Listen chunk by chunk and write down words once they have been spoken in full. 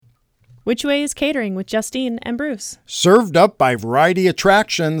Which Way is Catering with Justine and Bruce. Served up by Variety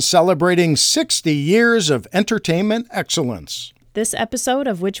Attractions, celebrating 60 years of entertainment excellence. This episode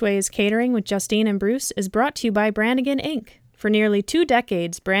of Which Way is Catering with Justine and Bruce is brought to you by Brannigan Inc. For nearly 2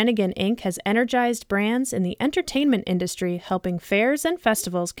 decades, Brannigan Inc. has energized brands in the entertainment industry, helping fairs and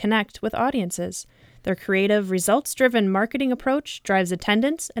festivals connect with audiences. Their creative, results-driven marketing approach drives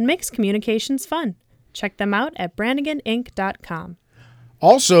attendance and makes communications fun. Check them out at branniganinc.com.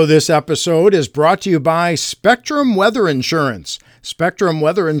 Also, this episode is brought to you by Spectrum Weather Insurance. Spectrum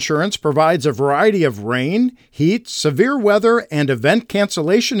Weather Insurance provides a variety of rain, heat, severe weather, and event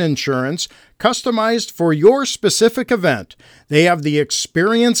cancellation insurance customized for your specific event. They have the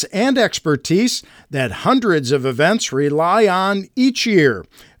experience and expertise that hundreds of events rely on each year.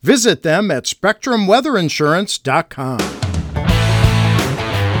 Visit them at spectrumweatherinsurance.com.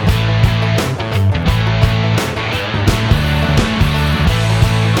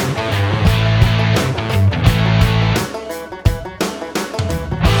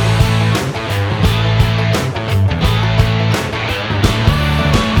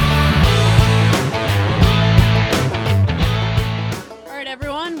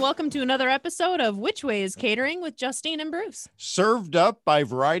 Welcome to another episode of Which Way is Catering with Justine and Bruce. Served up by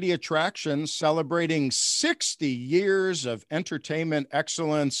Variety Attractions, celebrating 60 years of entertainment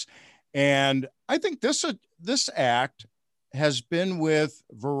excellence. And I think this act has been with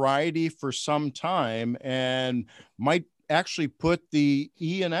Variety for some time and might actually put the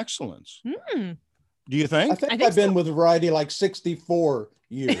E in excellence. Do you think? I think I've been with Variety like 64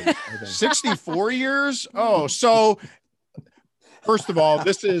 years. 64 years? Oh, so... First of all,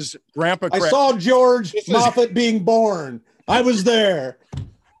 this is Grandpa I saw George Moffett being born. I was there.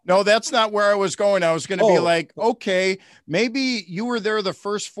 No, that's not where I was going. I was going to be like, okay, maybe you were there the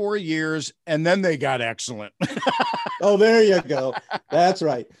first 4 years and then they got excellent. Oh, there you go. That's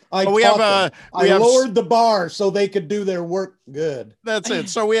right. I lowered the bar so they could do their work good. That's it.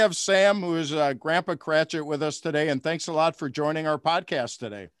 So we have Sam, who is Grandpa Cratchit, with us today. And thanks a lot for joining our podcast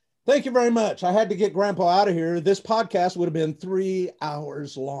today. Thank you very much. I had to get Grandpa out of here. This podcast would have been 3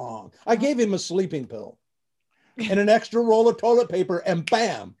 hours long. I gave him a sleeping pill and an extra roll of toilet paper, and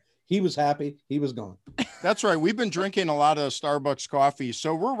bam, he was happy. He was gone. That's right. We've been drinking a lot of Starbucks coffee,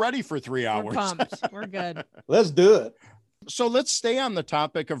 so we're ready for 3 hours. We're pumped. We're good. Let's do it. So let's stay on the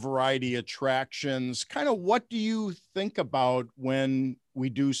topic of Variety Attractions. Kind of what do you think about when we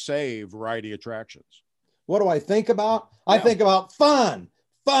do say Variety Attractions? What do I think about? I think about fun.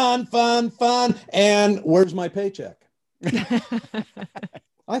 Fun, and where's my paycheck?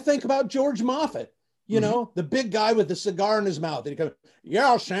 I think about George Moffett, you know, the big guy with the cigar in his mouth. And he goes,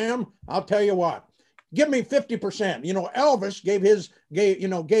 yeah, Sam, I'll tell you what, give me 50%. You know, Elvis gave the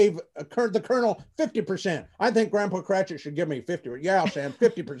Colonel 50%. I think Grandpa Cratchit should give me 50. Yeah, Sam,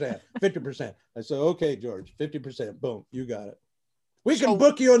 50%, 50%. I said, okay, George, 50%. Boom, you got it. We can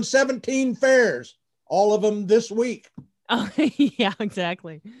book you in 17 fairs, all of them this week. Oh, yeah,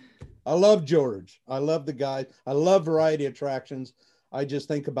 exactly. I love George. I love the guy. I love Variety Attractions. I just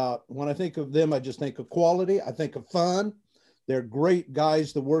think about, when I think of them, I just think of quality. I think of fun. They're great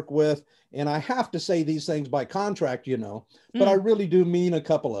guys to work with. And I have to say these things by contract, you know, but I really do mean a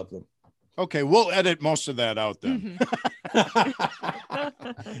couple of them. Okay, we'll edit most of that out then.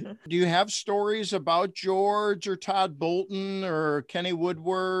 Do you have stories about George or Todd Bolton or Kenny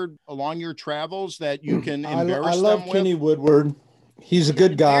Woodward along your travels that you can embarrass I love them with? Kenny Woodward. He's a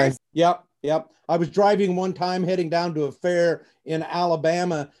good guy. Yep. I was driving one time heading down to a fair in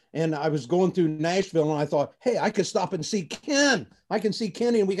Alabama, and I was going through Nashville, and I thought, hey, I could stop and see Ken. I can see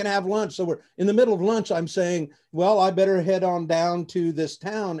Kenny and we can have lunch. So we're in the middle of lunch. I'm saying, well, I better head on down to this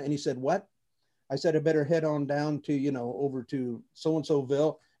town. And he said, what? I said, I better head on down to, you know, over to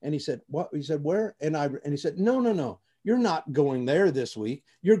so-and-soville. And he said, what? He said, where? And he said, no. You're not going there this week.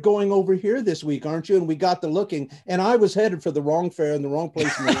 You're going over here this week, aren't you? And we got to looking, and I was headed for the wrong fair in the wrong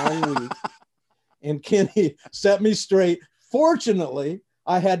place in the wrong week. And Kenny set me straight. Fortunately,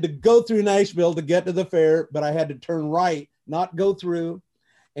 I had to go through Nashville to get to the fair, but I had to turn right, not go through.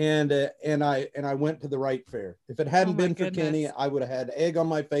 And I went to the right fair. If it hadn't been for Kenny, I would have had egg on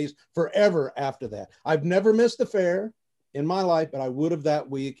my face forever after that. I've never missed a fair in my life, but I would have that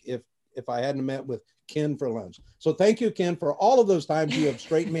week if I hadn't met with Ken for lunch. So thank you, Ken, for all of those times you have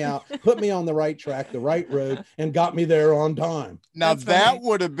straightened me out, put me on the right track, the right road, and got me there on time. Now that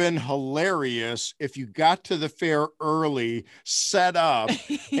would have been hilarious if you got to the fair early, set up,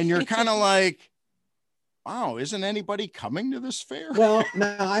 and you're kind of like, wow, isn't anybody coming to this fair? Well,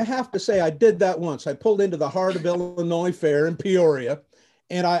 now I have to say I did that once. I pulled into the Heart of Illinois Fair in Peoria,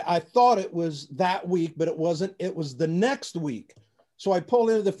 and I thought it was that week, but it wasn't. It was the next week. So I pull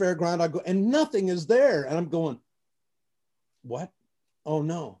into the fairground, I go, and nothing is there. And I'm going, what? Oh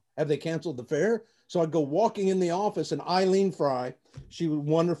no, have they canceled the fair? So I go walking in the office, and Eileen Fry, she was a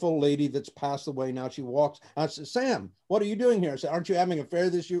wonderful lady that's passed away now. She walks. I said, Sam, what are you doing here? I said, aren't you having a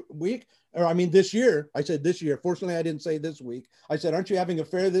fair this week? Or I mean, this year. I said this year. Fortunately, I didn't say this week. I said, aren't you having a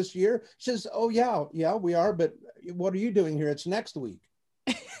fair this year? She says, oh yeah, we are. But what are you doing here? It's next week.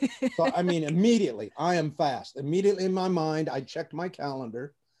 So, I mean, immediately, I am fast. Immediately in my mind, I checked my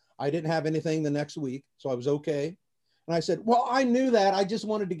calendar. I didn't have anything the next week, so I was okay. And I said, well, I knew that. I just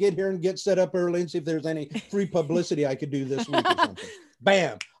wanted to get here and get set up early and see if there's any free publicity I could do this week or something.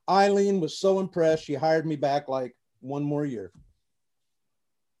 Bam. Eileen was so impressed. She hired me back like one more year.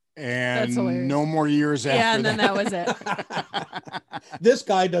 And no more years after that. Yeah, and then that was it. This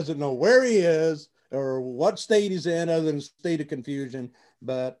guy doesn't know where he is or what state he's in other than a state of confusion.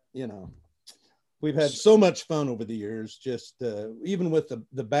 But, you know, we've had so much fun over the years, just even with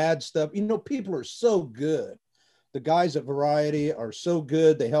the bad stuff. You know, people are so good. The guys at Variety are so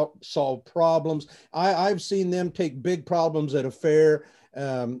good. They help solve problems. I've seen them take big problems at a fair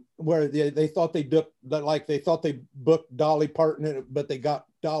where they thought they booked Dolly Parton, but they got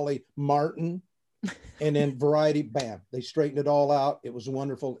Dolly Martin. And then Variety, bam, they straightened it all out. It was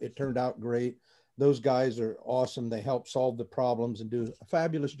wonderful. It turned out great. Those guys are awesome. They help solve the problems and do a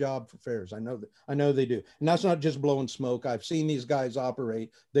fabulous job for fairs. I know they do. And that's not just blowing smoke. I've seen these guys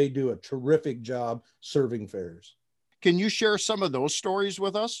operate. They do a terrific job serving fairs. Can you share some of those stories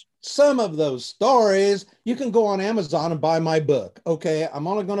with us? Some of those stories, you can go on Amazon and buy my book. Okay, I'm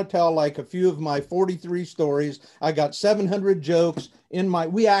only going to tell like a few of my 43 stories. I got 700 jokes in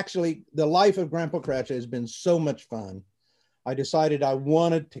the life of Grandpa Cratchit has been so much fun. I decided I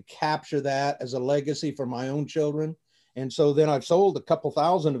wanted to capture that as a legacy for my own children. And so then I've sold a couple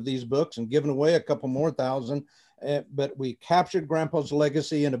thousand of these books and given away a couple more thousand. But we captured Grandpa's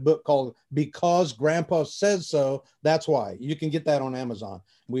legacy in a book called Because Grandpa Says So. That's why. You can get that on Amazon.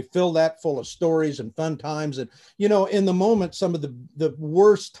 We fill that full of stories and fun times. And, you know, in the moment, some of the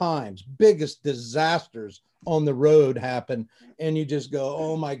worst times, biggest disasters on the road happen. And you just go,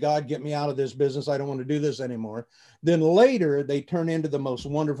 oh my God, get me out of this business. I don't want to do this anymore. Then later they turn into the most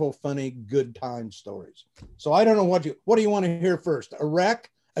wonderful, funny, good time stories. So I don't know what do you want to hear first? A wreck,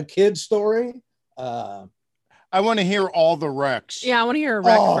 a kid story? I want to hear all the wrecks. Yeah, I want to hear a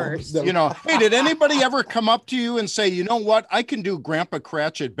wreck first. You know, hey, did anybody ever come up to you and say, you know what? I can do Grandpa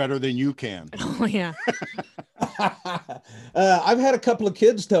Cratchit better than you can. Oh, yeah. I've had a couple of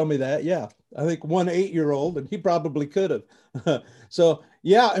kids tell me that. Yeah. I think one 8-year-old, and he probably could have. So,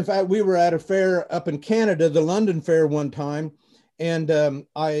 yeah, in fact, we were at a fair up in Canada, the London Fair one time, and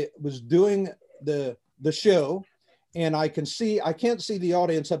I was doing the show. And I can't see the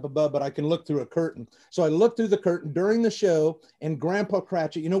audience up above, but I can look through a curtain. So I looked through the curtain during the show, and Grandpa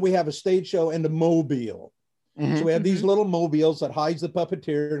Cratchit, you know, we have a stage show and a mobile. Mm-hmm. So we have these little mobiles that hides the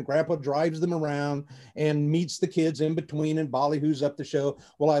puppeteer, and Grandpa drives them around and meets the kids in between and ballyhoos up the show.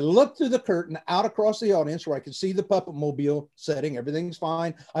 Well, I looked through the curtain out across the audience where I could see the puppet mobile setting. Everything's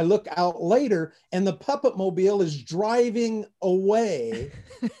fine. I look out later, and the puppet mobile is driving away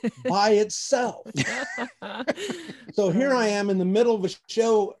by itself. So here I am in the middle of a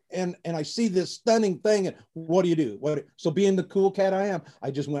show, and I see this stunning thing. And what do you do? So being the cool cat I am, I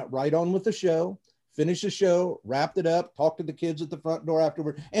just went right on with the show. Finished the show, wrapped it up, talked to the kids at the front door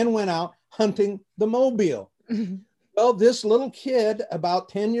afterward, and went out hunting the mobile. Well, this little kid, about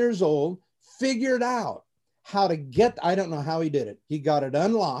 10 years old, figured out how to I don't know how he did it. He got it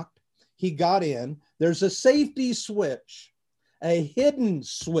unlocked. He got in. There's a safety switch, a hidden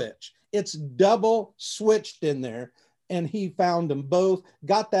switch. It's double switched in there. And he found them both,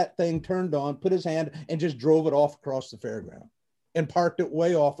 got that thing turned on, put his hand, and just drove it off across the fairground. And parked it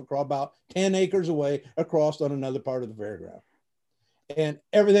way off across about 10 acres away across on another part of the fairground. And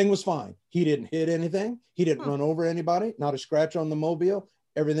everything was fine. He didn't hit anything. He didn't run over anybody, not a scratch on the mobile.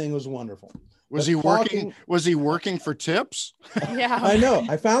 Everything was wonderful. Was he working for tips? Yeah. I know.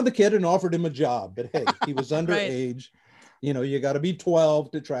 I found the kid and offered him a job, but hey, he was underage. Right. You know, you got to be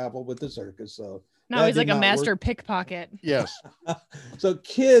 12 to travel with the circus. So now he's like a master pickpocket. Yes. So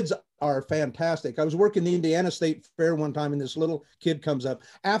kids are fantastic. I was working the Indiana State Fair one time, and this little kid comes up.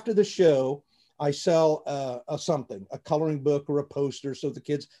 After the show, I sell a coloring book or a poster, so the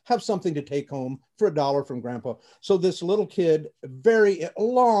kids have something to take home for $1 from Grandpa. So this little kid, a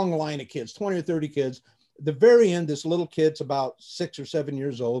long line of kids, 20 or 30 kids. At the very end, this little kid's about 6 or 7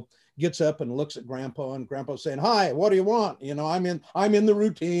 years old, gets up and looks at Grandpa, and Grandpa's saying, "Hi, what do you want? You know, I'm in the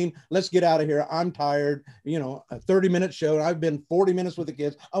routine. Let's get out of here. I'm tired. You know, a 30-minute show. I've been 40 minutes with the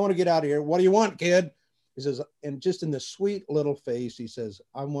kids. I want to get out of here. What do you want, kid?" He says, and just in the sweet little face, he says,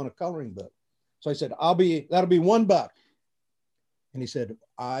 I want a coloring book. So I said, that'll be $1. And he said,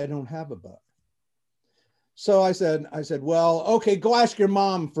 I don't have $1. So I said, well, okay, go ask your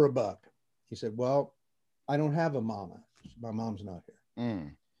mom for $1. He said, well, I don't have a mama. My mom's not here.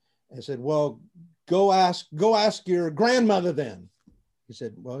 Mm. I said, well, go ask your grandmother then. He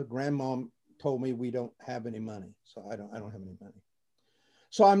said, well, grandmom told me we don't have any money. So I don't have any money.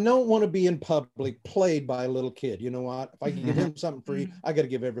 So I don't want to be in public played by a little kid. You know what? If I can give him something free, I got to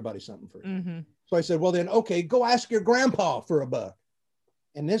give everybody something free. So I said, well then, okay, go ask your grandpa for $1.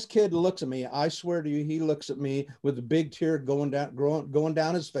 And this kid looks at me. I swear to you, he looks at me with a big tear going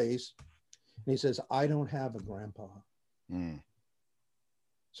down his face. And he says, I don't have a grandpa. Mm.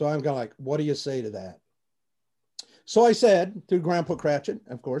 So I'm kind of like, what do you say to that? So I said to Grandpa Cratchit,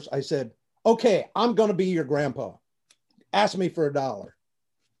 of course, I said, okay, I'm going to be your grandpa. Ask me for $1.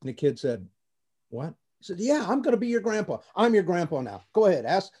 And the kid said, what? He said, yeah, I'm going to be your grandpa. I'm your grandpa now. Go ahead.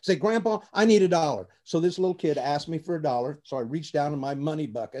 Say, Grandpa, I need $1. So this little kid asked me for $1. So I reached down in my money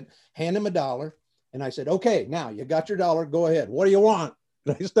bucket, hand him $1. And I said, okay, now you got your $1. Go ahead. What do you want?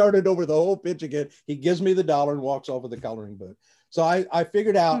 And I started over the whole pitch again. He gives me the $1 and walks off with the coloring book. So I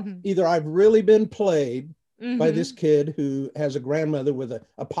figured out either I've really been played by this kid who has a grandmother with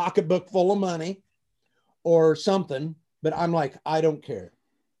a pocketbook full of money or something, but I'm like, I don't care.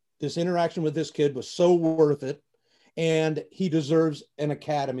 This interaction with this kid was so worth it, and he deserves an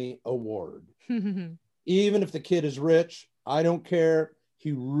Academy Award. Even if the kid is rich, I don't care.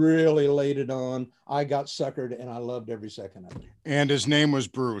 He really laid it on. I got suckered, and I loved every second of it. And his name was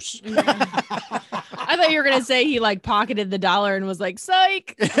Bruce. I thought you were gonna say he like pocketed the $1 and was like,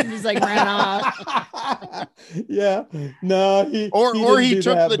 "Psych," and just like ran off. Yeah, no, he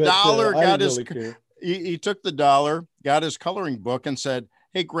took that, the but, $1, got his. Really he took the $1, got his coloring book, and said,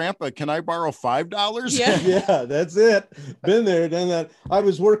 "Hey, Grandpa, can I borrow $5?" Yeah, yeah, that's it. Been there, done that. I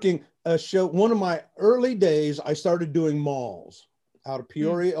was working a show. One of my early days, I started doing malls out of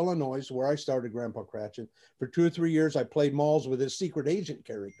Peoria, Illinois, where I started Grandpa Cratchit. For 2 or 3 years, I played malls with his secret agent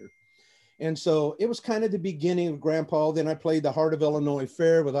character. And so it was kind of the beginning of Grandpa. Then I played the Heart of Illinois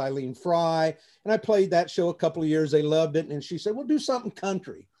Fair with Eileen Fry. And I played that show a couple of years. They loved it. And she said, well, do something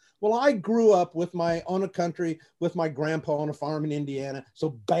country. Well, I grew up on a country with my grandpa on a farm in Indiana. So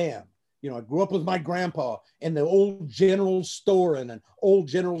bam, I grew up with my grandpa in the old general store and an old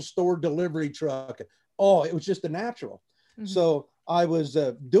general store delivery truck. Oh, it was just a natural. So I was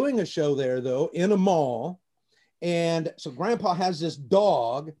doing a show there, though, in a mall. And so Grandpa has this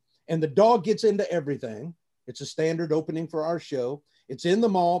dog, and the dog gets into everything. It's a standard opening for our show. It's in the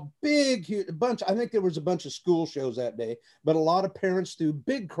mall, big, huge bunch. I think there was a bunch of school shows that day, but a lot of parents do,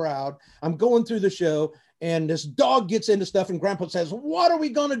 big crowd. I'm going through the show, and this dog gets into stuff, and Grandpa says, what are we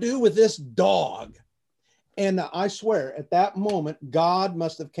going to do with this dog? And I swear, at that moment, God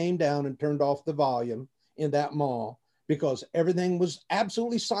must have came down and turned off the volume in that mall, because everything was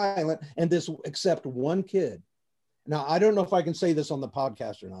absolutely silent, and this except one kid. Now, I don't know if I can say this on the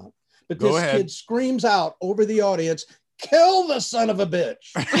podcast or not, but Go this ahead. kid screams out over the audience, kill the son of a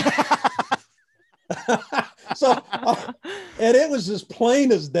bitch. So, and it was as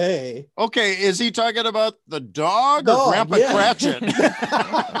plain as day. Okay, is he talking about the dog or Grandpa Cratchit?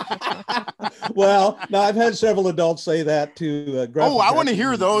 Well, now I've had several adults say that to Grandpa. I want to Cratchit.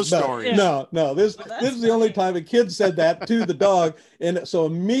 hear those stories. No, this is the only time a kid said that to the dog. And so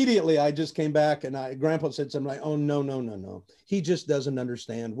immediately I just came back, and Grandpa said something like, oh, no. He just doesn't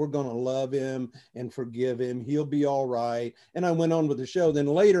understand. We're going to love him and forgive him. He'll be all right. And I went on with the show. Then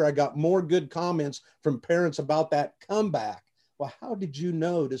later I got more good comments from parents about that comeback. Well, how did you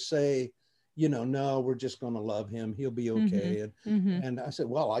know to say, no, we're just going to love him. He'll be okay. And I said,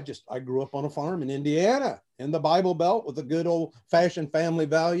 well, I grew up on a farm in Indiana in the Bible Belt with the good old fashioned family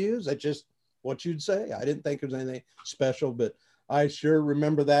values. That's just what you'd say. I didn't think there was anything special, but I sure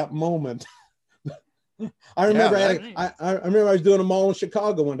remember that moment. I remember I remember I was doing a mall in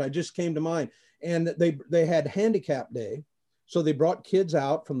Chicago, and I just came to mind, and they had handicap day. So they brought kids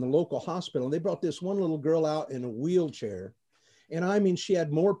out from the local hospital, and they brought this one little girl out in a wheelchair. And I mean, she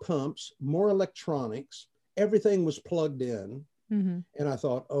had more pumps, more electronics, everything was plugged in. And I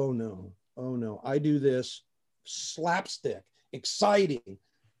thought, oh no, I do this slapstick, exciting,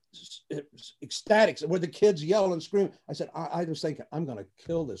 ecstatic, where the kids yell and scream. I said, I was thinking, I'm going to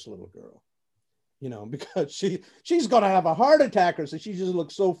kill this little girl, because she's going to have a heart attack, or so she just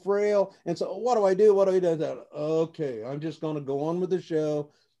looks so frail. And so what do I do? I thought, okay, I'm just going to go on with the show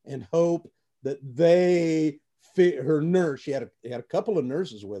and hope that her nurse, she had a couple of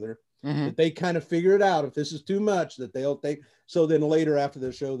nurses with her, that they kind of figure it out. If this is too much, that they'll take. So then later after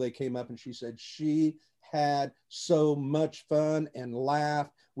the show, they came up and she said she had so much fun and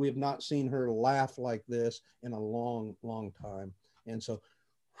laughed. We have not seen her laugh like this in a long, long time. And so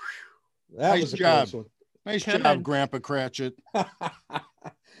that Nice was a job. close one. Nice Good. job, Grandpa Cratchit.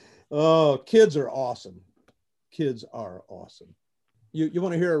 Oh, kids are awesome. Kids are awesome. You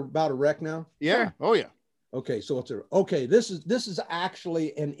want to hear about a wreck now? Yeah. Sure. Oh, yeah. Okay, so this is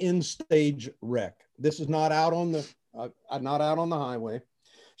actually an in-stage wreck. This is not out on the highway.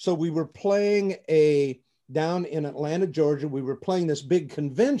 So we were playing down in Atlanta, Georgia. We were playing this big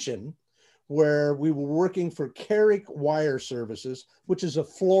convention where we were working for Carrick Wire Services, which is a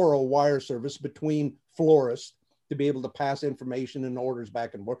floral wire service between florists to be able to pass information and orders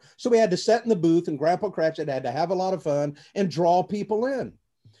back and forth. So we had to sit in the booth, and Grandpa Cratchit had to have a lot of fun and draw people in.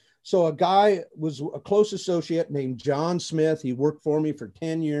 So a guy was a close associate named John Smith. He worked for me for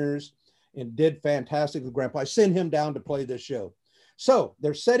 10 years and did fantastic with Grandpa. I sent him down to play this show. So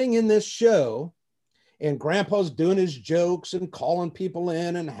they're setting in this show, and Grandpa's doing his jokes and calling people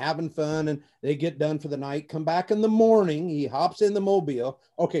in and having fun, and they get done for the night, come back in the morning. He hops in the mobile.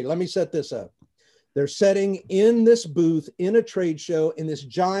 Okay, let me set this up. They're setting in this booth in a trade show in this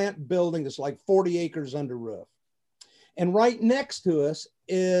giant building that's like 40 acres under roof. And right next to us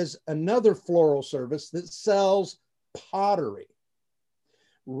is another floral service that sells pottery.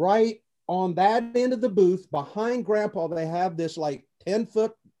 Right on that end of the booth, behind Grandpa, they have this like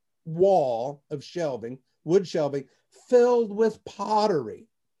 10-foot wall of shelving, wood shelving, filled with pottery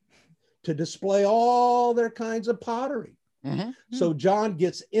to display all their kinds of pottery. Mm-hmm. So John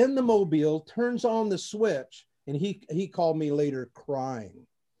gets in the mobile, turns on the switch, and he called me later crying.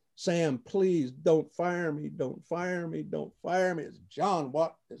 Sam, please don't fire me. Don't fire me. Don't fire me. It's John,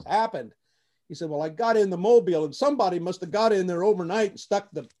 what has happened? He said, well, I got in the mobile and somebody must have got in there overnight and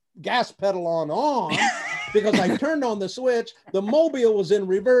stuck the gas pedal on because I turned on the switch. The mobile was in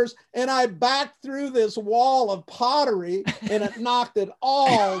reverse and I backed through this wall of pottery and it knocked it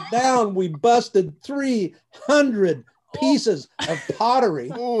all down. We busted 300 pieces of pottery.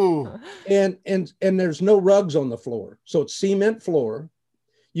 Ooh. And there's no rugs on the floor. So it's cement floor.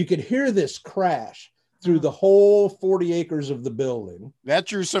 You could hear this crash through the whole 40 acres of the building. That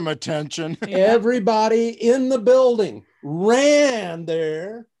drew some attention. Yeah. Everybody in the building ran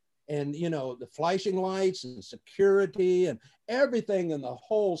there, and the flashing lights and security and everything in the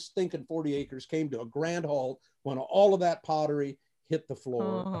whole stinking 40 acres came to a grand halt when all of that pottery hit the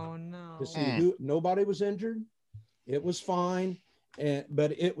floor. Oh no. To see nobody was injured. It was fine.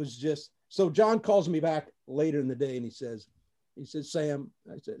 But it was just, so John calls me back later in the day and he says, Sam,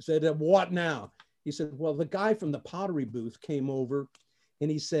 I said, what now? He said, well, the guy from the pottery booth came over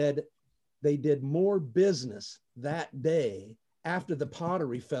and he said they did more business that day after the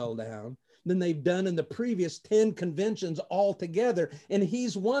pottery fell down than they've done in the previous 10 conventions altogether. And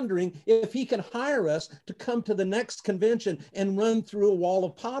he's wondering if he can hire us to come to the next convention and run through a wall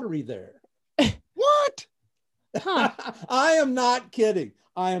of pottery there. What? Huh. I am not kidding.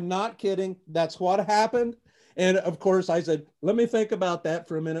 I am not kidding. That's what happened. And of course I said, let me think about that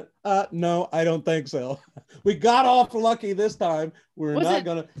for a minute. No, I don't think so. We got off lucky this time. We're not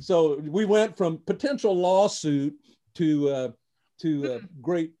going to. So we went from potential lawsuit to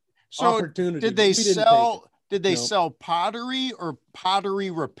great opportunity. Did they sell pottery or pottery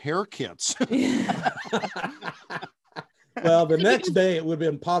repair kits? Well, the next day it would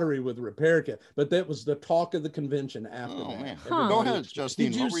have been pottery with repair kit, but that was the talk of the convention after that. Man. Huh. Go ahead,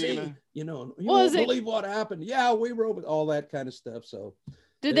 Justine. Did you What were you see? gonna... You won't believe what happened. Yeah, we wrote all that kind of stuff. So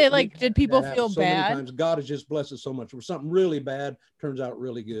Did people feel so many bad? times. God has just blessed us so much. Where something really bad turns out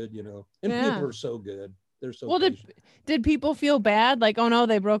really good, and Yeah. people are so good. They're so Well, patient. did people feel bad? Like, oh no,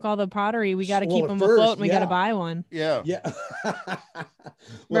 they broke all the pottery. We got to keep at them first, afloat and we got to yeah. buy one. Yeah. Yeah.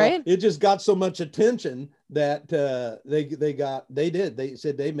 Right? It just got so much attention that they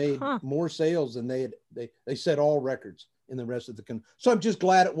said they made more sales than they set all records in the rest of the so I'm just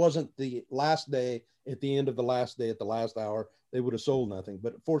glad it wasn't the last day at the end of the last day at the last hour. They would have sold nothing,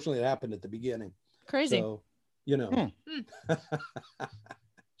 but fortunately it happened at the beginning. Crazy. So,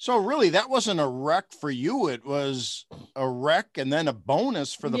 So really, that wasn't a wreck for you. It was a wreck and then a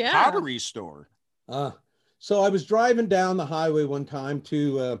bonus for the Yeah. pottery store. So I was driving down the highway one time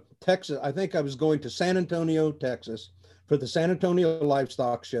to Texas. I think I was going to San Antonio, Texas for the San Antonio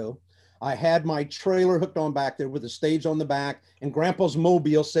Livestock Show. I had my trailer hooked on back there with a stage on the back, and Grandpa's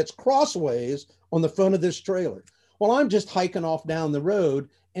mobile sits crossways on the front of this trailer. Well, I'm just hiking off down the road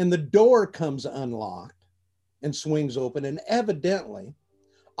and the door comes unlocked and swings open. And evidently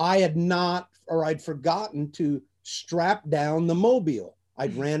I'd forgotten to strap down the mobile.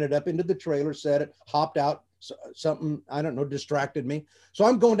 I'd ran it up into the trailer, set it, hopped out, something, I don't know, distracted me. So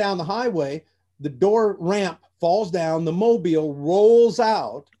I'm going down the highway. the door ramp falls down, the mobile rolls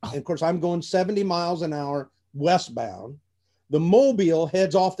out. And of course, I'm going 70 miles an hour westbound. The mobile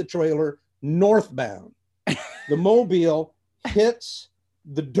heads off the trailer northbound. The mobile hits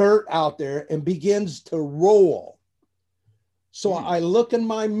the dirt out there and begins to roll. So I look in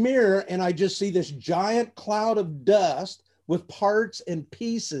my mirror and I just see this giant cloud of dust with parts and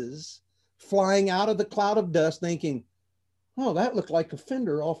pieces flying out of the cloud of dust, thinking, oh, that looked like a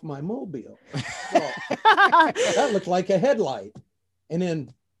fender off my mobile. Oh, that looked like a headlight. And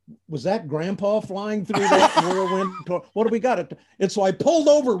then, was that Grandpa flying through that whirlwind? What do we got? And so I pulled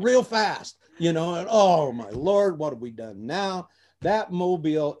over real fast, and oh my Lord, what have we done now? That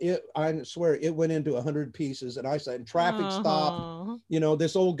mobile, I swear, it went into 100 pieces. And I said, traffic stop.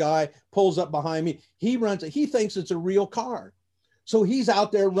 This old guy pulls up behind me. He runs it. He thinks it's a real car. So he's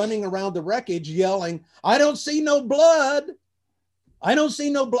out there running around the wreckage yelling, I don't see no blood. I don't see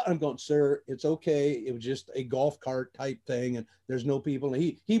no blood. I'm going, sir, it's okay. It was just a golf cart type thing. And there's no people.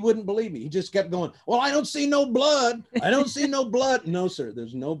 And he wouldn't believe me. He just kept going, well, I don't see no blood. I don't see no blood. No, sir,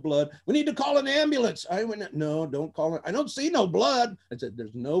 there's no blood. We need to call an ambulance. I went, no, don't call it. I don't see no blood. I said,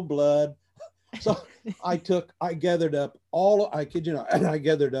 there's no blood. So I gathered up I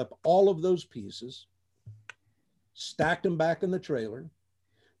gathered up all of those pieces, stacked them back in the trailer,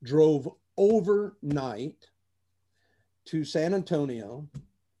 drove overnight to San Antonio,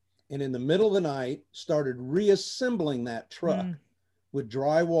 and in the middle of the night started reassembling that truck with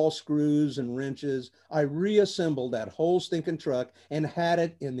drywall screws and wrenches. I reassembled that whole stinking truck and had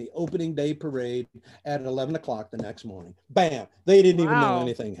it in the opening day parade at 11 o'clock the next morning. Bam. They didn't even know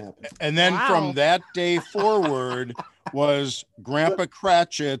anything happened. And then from that day forward was Grandpa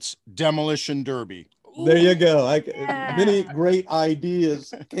Cratchit's Demolition Derby. There you go. Many great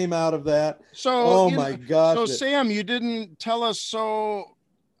ideas came out of that. So, oh my gosh. So Sam, you didn't tell us. So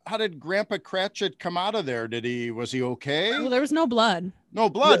how did Grandpa Cratchit come out of there? Was he okay? Well, there was no blood. No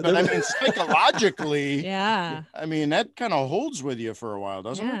blood, but I mean, psychologically, yeah. I mean, that kind of holds with you for a while,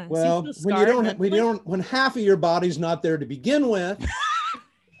 doesn't it? Well, when half of your body's not there to begin with,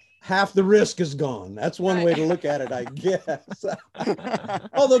 half the risk is gone. That's one way to look at it, I guess.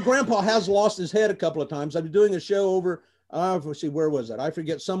 Although Grandpa has lost his head a couple of times. I was doing a show over, where was that? I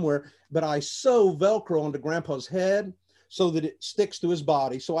forget, somewhere, but I sew Velcro onto Grandpa's head so that it sticks to his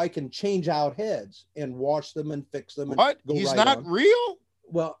body so I can change out heads and wash them and fix them. What? He's not real?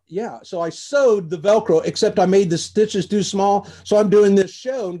 Well, yeah. So I sewed the Velcro, except I made the stitches too small. So I'm doing this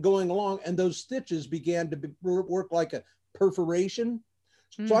show and going along, and those stitches began to work like a perforation.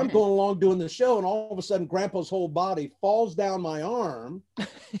 So I'm going along doing the show, and all of a sudden Grandpa's whole body falls down my arm,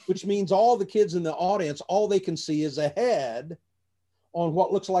 which means all the kids in the audience, all they can see is a head on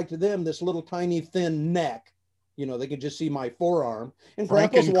what looks like to them this little tiny thin neck. They can just see my forearm, and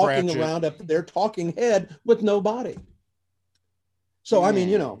Grandpa's walking around up there talking head with no body. So, I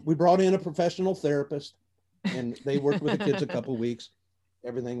mean, we brought in a professional therapist, and they worked with the kids a couple of weeks.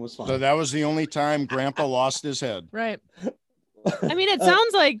 Everything was fine. So that was the only time Grandpa lost his head. Right. I mean, it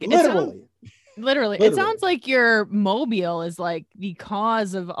sounds like literally. It sounds like your mobile is like the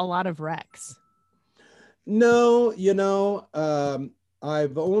cause of a lot of wrecks. No,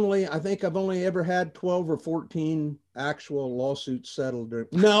 I think I've only ever had 12 or 14 actual lawsuits settled.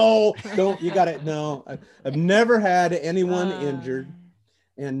 No, I've never had anyone injured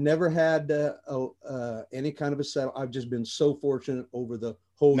and never had any kind of a settle. I've just been so fortunate over the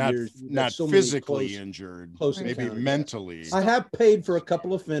whole years. Not so physically injured, maybe mentally. I have paid for a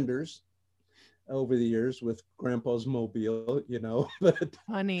couple of fenders over the years with Grandpa's mobile, but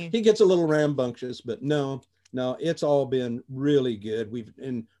funny. He gets a little rambunctious, but no, it's all been really good. We've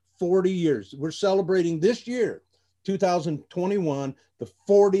in 40 years, we're celebrating this year, 2021, the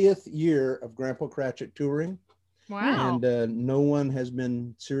 40th year of Grandpa Cratchit touring. Wow. And no one has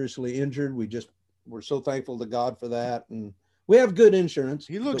been seriously injured. We're so thankful to God for that. And we have good insurance.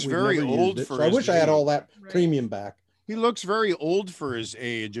 He looks very old for so I wish I had all that premium back. He looks very old for his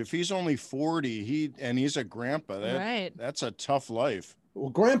age. If he's only 40, he's a grandpa. That's a tough life.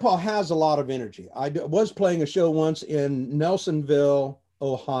 Well, Grandpa has a lot of energy. I was playing a show once in Nelsonville,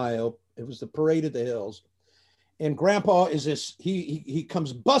 Ohio. It was the Parade at the Hills. And Grandpa is this, he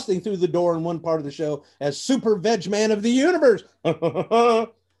comes busting through the door in one part of the show as Super Veg Man of the Universe.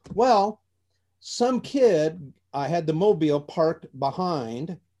 Well, some kid, I had the mobile parked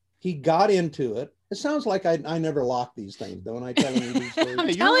behind. He got into it. It sounds like I never lock these things, don't I? Telling you these stories. I'm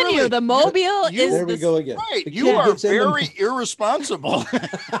telling you, the mobile is. There we go again. Right, you are very irresponsible.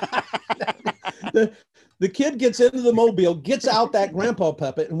 The kid gets into the mobile, gets out that Grandpa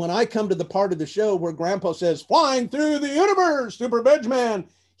puppet, and when I come to the part of the show where Grandpa says, "Flying through the universe, Super Veg Man,"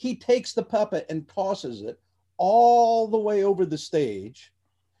 He takes the puppet and tosses it all the way over the stage.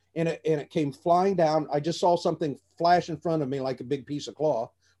 And it came flying down. I just saw something flash in front of me like a big piece of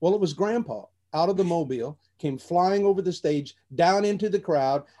cloth. Well, it was Grandpa out of the mobile, came flying over the stage, down into the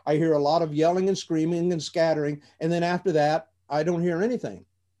crowd. I hear a lot of yelling and screaming and scattering. And then after that, I don't hear anything.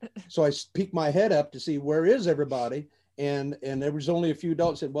 So I peek my head up to see where is everybody. And there was only a few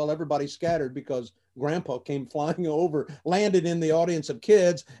adults said, well, everybody scattered because Grandpa came flying over, landed in the audience of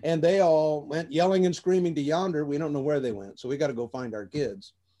kids, and they all went yelling and screaming to yonder. We don't know where they went. So we got to go find our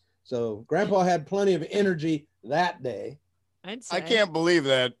kids. So Grandpa had plenty of energy that day. I'd say. I can't believe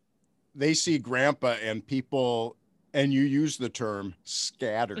that they see Grandpa and people, and you use the term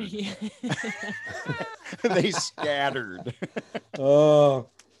scattered. Yeah. They scattered. Oh,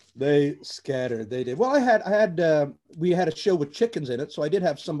 they scattered. They did. Well, we had a show with chickens in it. So I did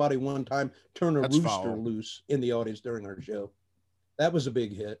have somebody one time turn a That's rooster foul. loose in the audience during our show. That was a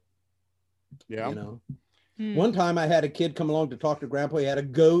big hit. Yeah. You know, Hmm. one time I had a kid come along to talk to Grandpa. He had a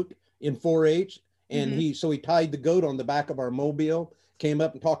goat in 4-H, and he tied the goat on the back of our mobile, came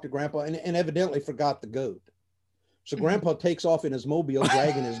up and talked to Grandpa, and evidently forgot the goat. So Grandpa takes off in his mobile,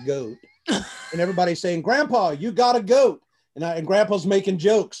 dragging his goat, and everybody's saying, "Grandpa, you got a goat," and Grandpa's making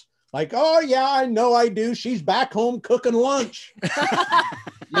jokes like, "Oh yeah, I know I do. She's back home cooking lunch."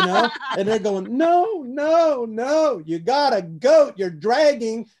 You know, and they're going, no, you got a goat, you're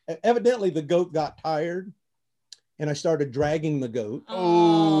dragging. Evidently the goat got tired, and I started dragging the goat.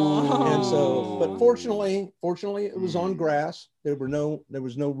 Oh. And so, but fortunately it was on grass. There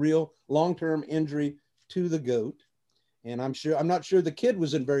was no real long-term injury to the goat. And I'm not sure the kid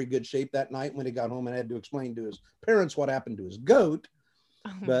was in very good shape that night when he got home and had to explain to his parents what happened to his goat.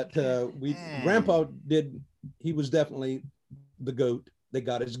 But Grandpa he was definitely the goat. They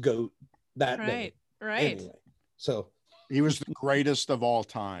got his goat that day. Right. Anyway, so He was the greatest of all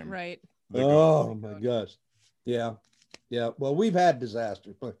time. Right. oh my gosh. Yeah. Well, we've had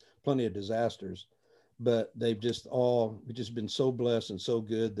disasters, plenty of disasters, but we've just been so blessed and so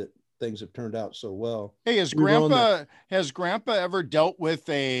good that things have turned out so well. Hey, has Grandpa ever dealt with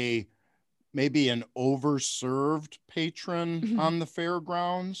maybe an overserved patron on the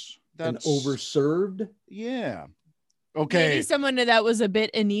fairgrounds? That's overserved? Yeah. Okay. Maybe someone that was a bit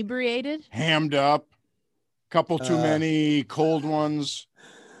inebriated. Hammed up, couple too many cold ones.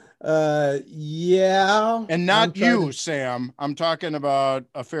 Yeah. And not you, Sam. I'm talking about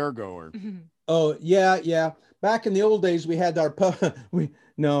a fairgoer. Oh, yeah. Back in the old days, we had back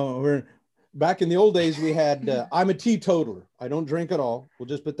in the old days, we had, I'm a teetotaler. I don't drink at all. We'll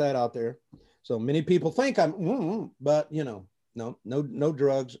just put that out there. So many people think but no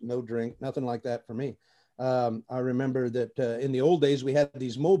drugs, no drink, nothing like that for me. I remember that in the old days, we had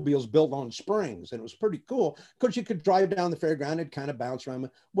these mobiles built on springs, and it was pretty cool because you could drive down the fairground and kind of bounce around.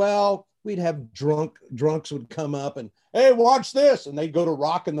 Well, we'd have drunks would come up and, hey, watch this. And they'd go to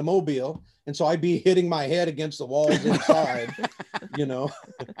rocking the mobile. And so I'd be hitting my head against the walls inside,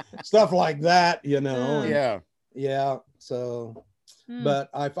 stuff like that, Yeah. Yeah. So, but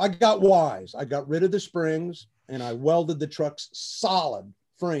I got wise. I got rid of the springs and I welded the truck's solid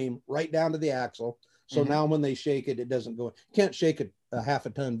frame right down to the axle. So now when they shake it, it doesn't go. Can't shake a half a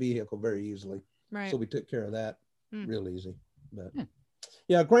ton vehicle very easily. Right. So we took care of that real easy. But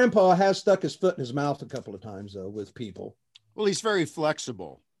yeah, Grandpa has stuck his foot in his mouth a couple of times though with people. Well, he's very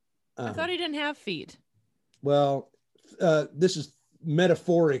flexible. I thought he didn't have feet. Well, this is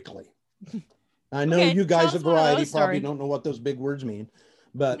metaphorically. I know Okay, you guys tell at us more of Variety those probably story. don't know what those big words mean,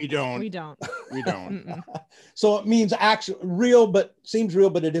 but We don't. We don't. We don't. Mm-mm. so it means actual real, but seems real,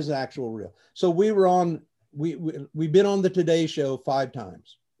 but it isn't actual real. So we've been on the Today Show 5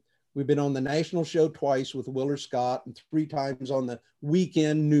 times. We've been on the national show twice with Willard Scott and 3 times on the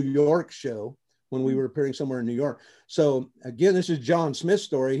weekend New York show when we were appearing somewhere in New York. So again, this is John Smith's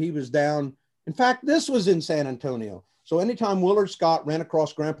story. He was down. In fact, this was in San Antonio. So anytime Willard Scott ran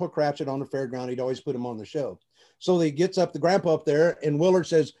across Grandpa Cratchit on the fairground, he'd always put him on the show. So he gets up the Grandpa up there and Willard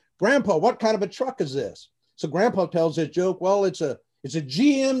says, "Grandpa, what kind of a truck is this?" So Grandpa tells his joke, "Well, it's a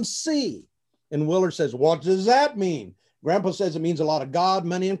GMC." And Willard says, "What does that mean?" Grandpa says it means a lot of God,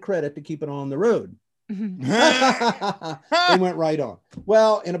 money, and credit to keep it on the road. They went right on.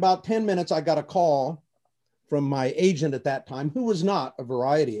 Well, in about 10 minutes, I got a call from my agent at that time, who was not a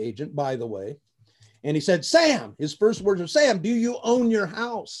Variety agent, by the way. And he said, "Sam," his first words were, "Sam, do you own your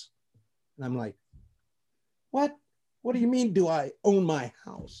house?" And I'm like, "What? What do you mean, do I own my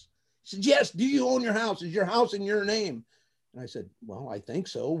house?" He said, "Yes, do you own your house? Is your house in your name?" And I said, "Well, I think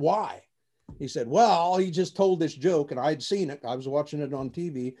so. Why?" He said, "Well, he just told this joke and I'd seen it. I was watching it on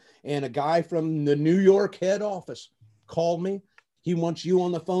TV and a guy from the New York head office called me He wants you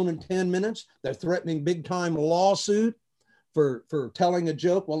on the phone in 10 minutes. They're threatening big time lawsuit for telling a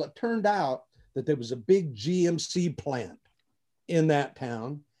joke. Well, it turned out that there was a big GMC plant in that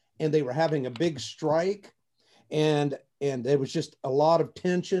town, and they were having a big strike, and there was just a lot of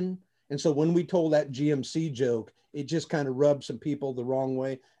tension. And so when we told that GMC joke, it just kind of rubbed some people the wrong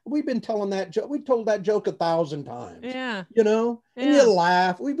way. We've been telling that joke. We told that joke 1,000 times. Yeah. You know, and Yeah. you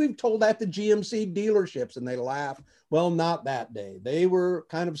laugh. We've told that to GMC dealerships and they laugh. Well, not that day. They were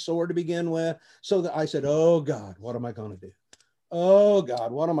kind of sore to begin with. So that I said, oh God, what am I going to do? Oh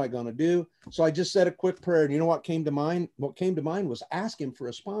God, what am I going to do? So I just said a quick prayer. And you know what came to mind? What came to mind was ask him for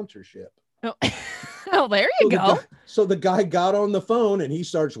a sponsorship. Oh, oh there you go. So the guy got on the phone and he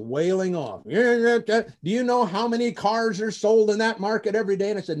starts wailing off. Do you know how many cars are sold in that market every day?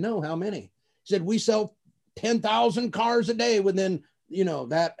 And I said, no, how many? He said, we sell 10,000 cars a day within, you know,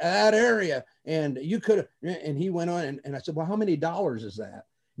 that area. And you could, and he went on and I said, well, how many dollars is that?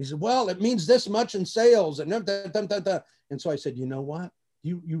 He said, well, it means this much in sales. And so I said, you know what?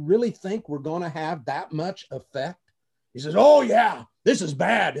 You really think we're going to have that much effect? He says, oh yeah, this is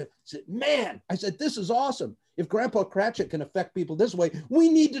bad. I said, man, I said, this is awesome. If Grandpa Cratchit can affect people this way, we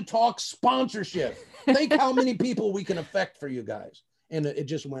need to talk sponsorship. Think how many people we can affect for you guys. And it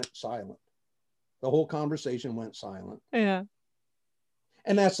just went silent. The whole conversation went silent. Yeah.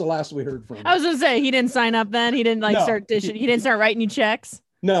 And that's the last we heard from him. I was gonna say he didn't sign up then. He didn't like start dishing. He didn't start writing you checks.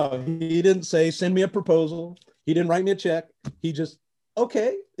 No, he didn't say, send me a proposal. He didn't write me a check. He just,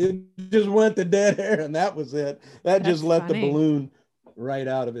 okay. It just went to dead air and that was it. That's just let the balloon right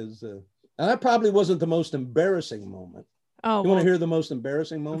out of his. And that probably wasn't the most embarrassing moment. Oh, you want to hear the most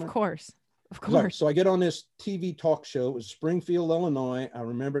embarrassing moment? Of course. Of course. So I get on this TV talk show. It was Springfield, Illinois. I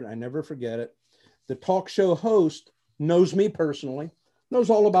remember it. I never forget it. The talk show host knows me personally, knows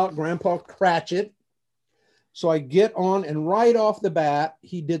all about Grandpa Cratchit. So I get on and right off the bat,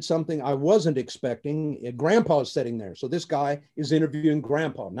 he did something I wasn't expecting. Grandpa is sitting there. So this guy is interviewing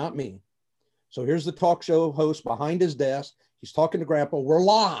Grandpa, not me. So here's the talk show host behind his desk. He's talking to Grandpa. We're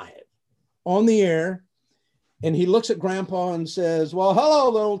live on the air. And he looks at Grandpa and says, well,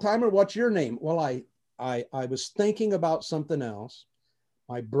 hello, old timer. What's your name? Well, I was thinking about something else.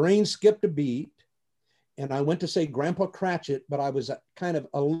 My brain skipped a beat. And I went to say Grandpa Cratchit, but I was kind of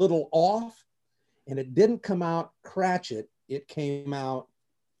a little off. And it didn't come out Cratchit. It came out,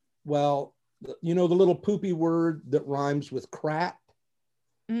 well, you know, the little poopy word that rhymes with crat,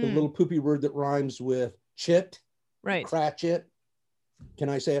 the little poopy word that rhymes with chit, right? Cratchit. Can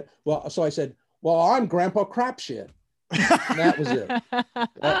I say it? Well, so I said, well, I'm Grandpa Crapshit. And that was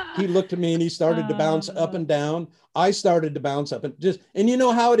it. He looked at me and he started to bounce up and down. I started to bounce up and you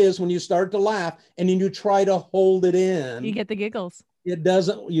know how it is when you start to laugh and then you try to hold it in. You get the giggles. It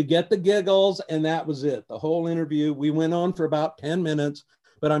doesn't, you get the giggles, and that was it. The whole interview, we went on for about 10 minutes,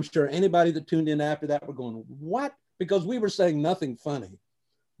 but I'm sure anybody that tuned in after that were going, what? Because we were saying nothing funny,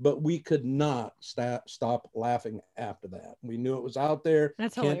 but we could not stop laughing after that. We knew it was out there.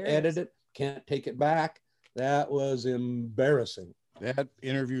 That's can't hilarious. edit it, can't take it back. That was embarrassing. That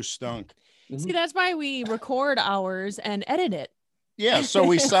interview stunk. See, that's why we record ours and edit it. Yeah, so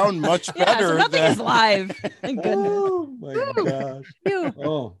we sound much better. So nothing is live. Thank goodness. Oh my gosh.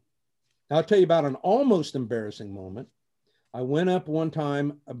 Oh, I'll tell you about an almost embarrassing moment. I went up one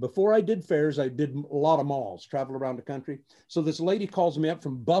time before I did fairs. I did a lot of malls, travel around the country. So this lady calls me up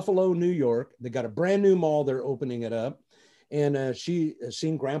from Buffalo, New York. They got a brand new mall. They're opening it up. And she has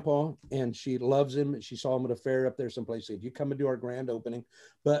seen Grandpa and she loves him. She saw him at a fair up there someplace. She said, you come and do our grand opening.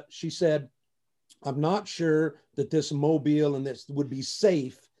 But she said, I'm not sure that this mobile and this would be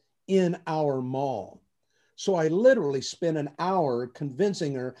safe in our mall. So I literally spent an hour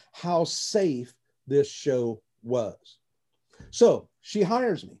convincing her how safe this show was. So she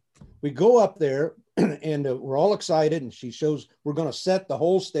hires me. We go up there and we're all excited. And she shows we're going to set the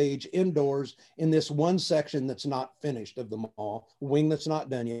whole stage indoors in this one section that's not finished of the mall, wing that's not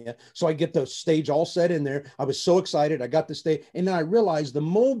done yet. So I get the stage all set in there. I was so excited. I got the stage. And then I realized the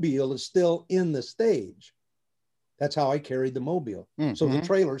mobile is still in the stage. That's how I carried the mobile. Mm-hmm. So the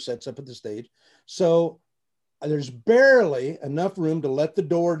trailer sets up at the stage. So there's barely enough room to let the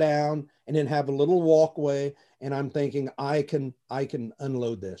door down and then have a little walkway. And I'm thinking, I can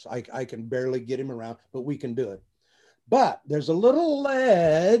unload this. I can barely get him around, but we can do it. But there's a little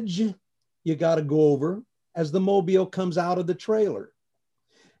ledge you got to go over as the mobile comes out of the trailer.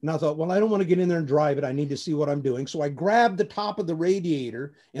 And I thought, well, I don't want to get in there and drive it. I need to see what I'm doing. So I grabbed the top of the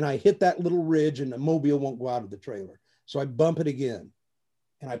radiator and I hit that little ridge and the mobile won't go out of the trailer. So I bump it again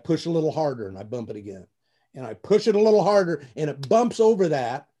and I push a little harder and I bump it again. And I push it a little harder and it bumps over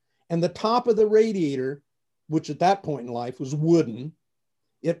that. And the top of the radiator which at that point in life was wooden.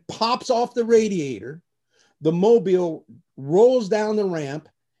 It pops off the radiator. The mobile rolls down the ramp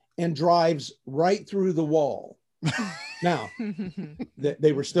and drives right through the wall. Now,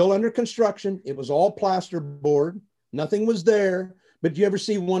 they were still under construction. It was all plasterboard. Nothing was there. But do you ever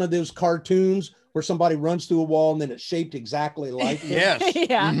see one of those cartoons where somebody runs through a wall and then it's shaped exactly like Yes.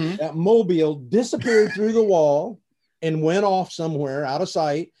 Yeah. Mhm. that mobile disappeared through the wall and went off somewhere out of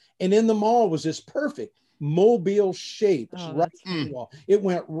sight. And in the mall was this perfect mobile shape Oh, right that's through the wall. It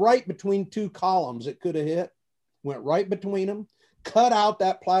went right between two columns it could have hit, went right between them, cut out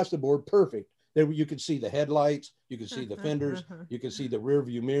that plasterboard perfect. There you could see the headlights, you could see the fenders, you could see the rear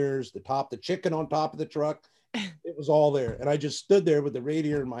view mirrors, the chicken on top of the truck. It was all there. And I just stood there with the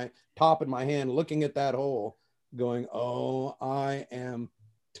radiator in my top in my hand, looking at that hole, going, oh, I am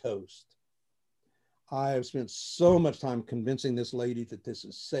toast. I have spent so much time convincing this lady that this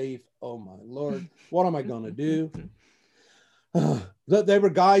is safe. Oh my Lord, what am I going to do? There were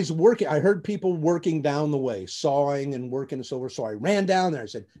guys working. I heard people working down the way, sawing and working. So I ran down there. I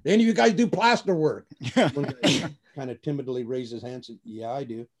said, any of you guys do plaster work? One guy kind of timidly raised his hand and said, yeah, I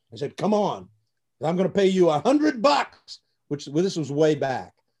do. I said, come on. I'm going to pay you $100, which this was way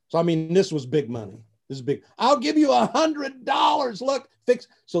back. So, I mean, this was big money. This is big. I'll give you $100. Look, fix.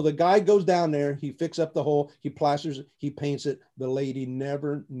 So the guy goes down there. He fixes up the hole. He plasters it. He paints it. The lady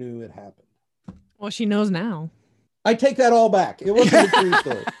never knew it happened. Well, she knows now. I take that all back. It wasn't a true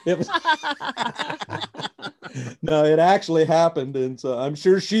story. It was. No, it actually happened. And so I'm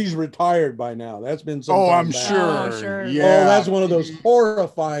sure she's retired by now. That's been some time I'm back. sure. Oh, sure. Yeah. Oh, that's one of those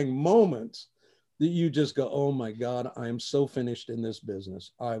horrifying moments that you just go, oh my God, I am so finished in this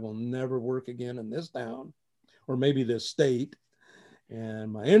business. I will never work again in this town or maybe this state.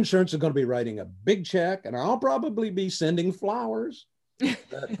 And my insurance is going to be writing a big check and I'll probably be sending flowers.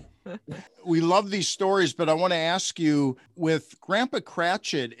 We love these stories, but I want to ask you, with Grandpa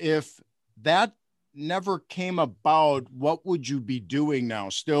Cratchit, if that never came about, what would you be doing now?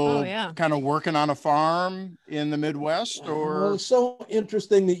 Still kind of working on a farm in the Midwest? Or Well, it's so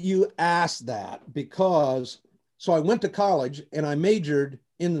interesting that you asked that, because so I went to college and I majored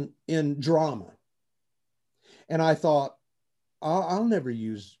in drama. And I thought, I'll never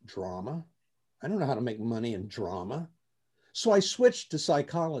use drama. I don't know how to make money in drama. So I switched to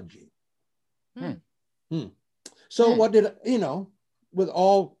psychology. So what did, with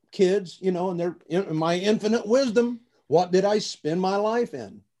all kids, and in my infinite wisdom, what did I spend my life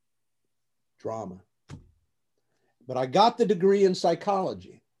in? Drama. But I got the degree in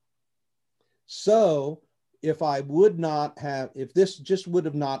psychology. So if this just would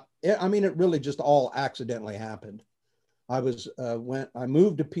have not, I mean, it really just all accidentally happened. I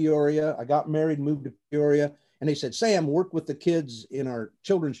moved to Peoria. I got married, moved to Peoria. And they said, Sam, work with the kids in our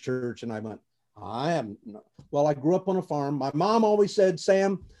children's church. And I went, I grew up on a farm. My mom always said,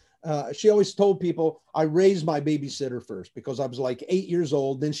 Sam, she always told people I raised my babysitter first because I was like 8 years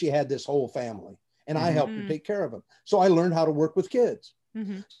old. Then she had this whole family and I helped her take care of them. So I learned how to work with kids.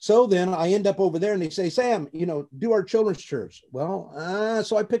 So then I end up over there and they say, Sam, do our children's church. Well,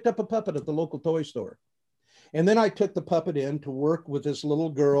 so I picked up a puppet at the local toy store. And then I took the puppet in to work with this little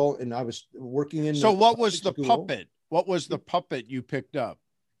girl, and I was working in. So what was the puppet? What was the puppet you picked up?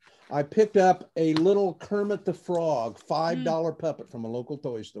 I picked up a little Kermit the Frog $5 puppet from a local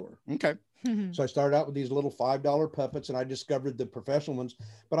toy store. Okay. So I started out with these little $5 puppets, and I discovered the professional ones.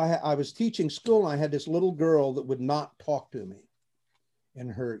 But I was teaching school, and I had this little girl that would not talk to me.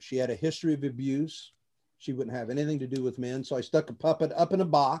 And she had a history of abuse. She wouldn't have anything to do with men. So I stuck a puppet up in a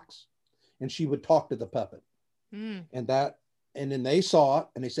box, and she would talk to the puppet. And then they saw it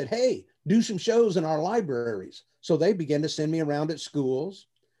and they said, hey, do some shows in our libraries. So they began to send me around at schools,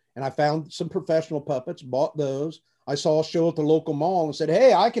 and I found some professional puppets, bought those. I saw a show at the local mall and said,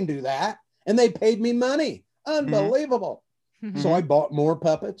 hey, I can do that. And they paid me money. Unbelievable. So I bought more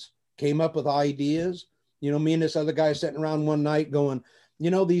puppets, came up with ideas. Me and this other guy sitting around one night going,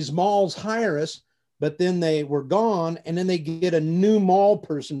 these malls hire us, but then they were gone. And then they get a new mall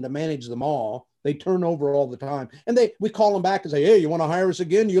person to manage the mall. They turn over all the time. And we call them back and say, hey, you want to hire us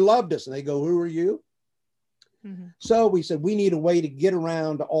again? You loved us. And they go, who are you? So we said, we need a way to get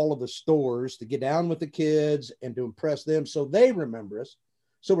around to all of the stores, to get down with the kids and to impress them so they remember us.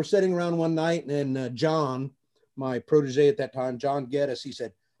 So we're sitting around one night, and then John, my protege at that time, John Geddes, he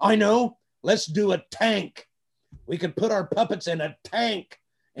said, I know, let's do a tank. We could put our puppets in a tank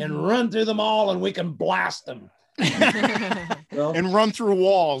and run through them all, and we can blast them. And run through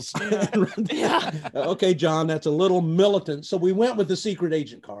walls. Okay, John, that's a little militant. So we went with the secret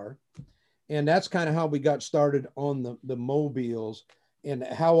agent car. And that's kind of how we got started on the mobiles and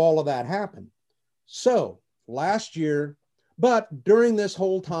how all of that happened. So last year. But during this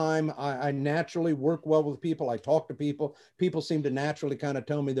whole time, I naturally work well with people. I talk to people. People seem to naturally kind of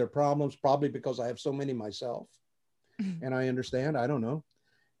tell me their problems, probably because I have so many myself. And I understand, I don't know.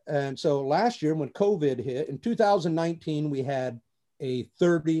 And so last year when COVID hit, in 2019, we had a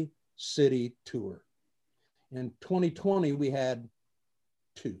 30 city tour. In 2020, we had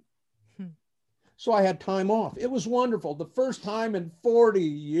 2. So I had time off. It was wonderful. The first time in 40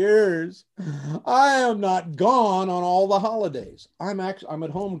 years, I am not gone on all the holidays. I'm at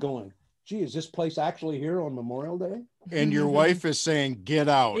home going, gee, is this place actually here on Memorial Day? And your wife is saying, get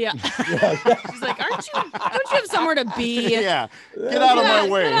out. Yeah. She's like, don't you have somewhere to be? Yeah. Get out of my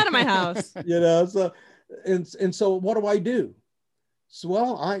way. Get out of my house. So, and so what do? So,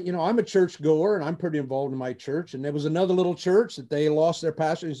 well, I'm a church goer and I'm pretty involved in my church. And there was another little church that they lost their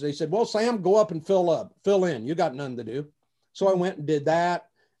pastor. And they said, well, Sam, go up and fill in. You got nothing to do. So I went and did that.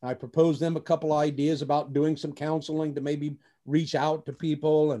 I proposed them a couple ideas about doing some counseling to maybe reach out to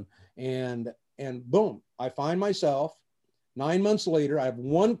people and boom, I find myself 9 months later, I have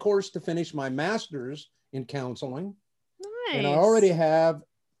 1 course to finish my master's in counseling. Nice. And I already have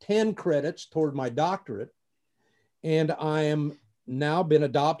 10 credits toward my doctorate. And I am now been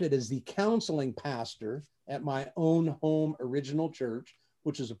adopted as the counseling pastor at my own home original church,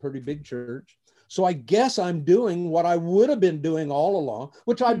 which is a pretty big church. So I guess I'm doing what I would have been doing all along,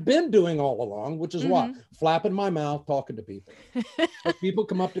 which I've been doing all along, which is what? Flapping my mouth, talking to people. So people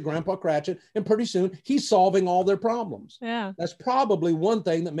come up to Grandpa Cratchit and pretty soon he's solving all their problems. Yeah. That's probably one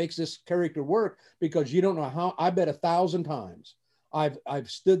thing that makes this character work, because you don't know how, I bet 1,000 times I've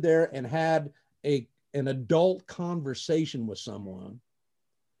stood there and had an adult conversation with someone,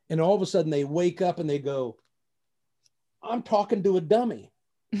 and all of a sudden they wake up and they go, I'm talking to a dummy.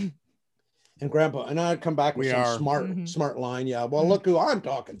 And Grandpa, and I'd come back with smart line. Yeah. Well, look who I'm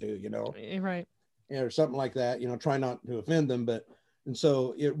talking to, Right. Or something like that, try not to offend them. And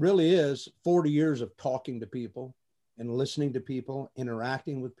so it really is 40 years of talking to people and listening to people,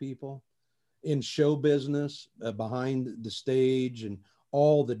 interacting with people in show business, behind the stage, and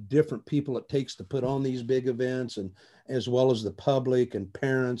all the different people it takes to put on these big events, and as well as the public and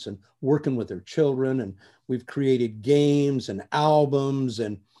parents, and working with their children. And we've created games and albums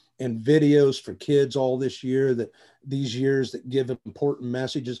and videos for kids all these years that give important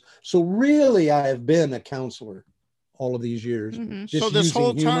messages. So really, I have been a counselor all of these years, just so this using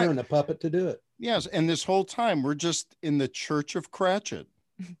whole humor time, and a puppet to do it. Yes. And this whole time we're just in the Church of Cratchit.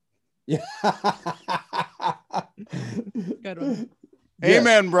 Yeah. Good one.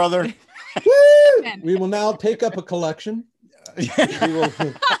 Amen, brother. Woo! We will now take up a collection.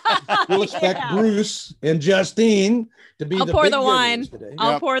 We'll expect Bruce and Justine to be I'll the pour big the wine. today.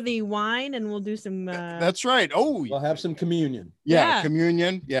 I'll pour the wine, and we'll do some. That's right. Oh, We'll have some communion. yeah.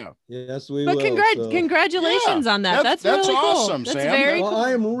 Communion. Yeah. Yes, we But will. congratulations on that. That's really cool. awesome, That's Sam. very Well, cool.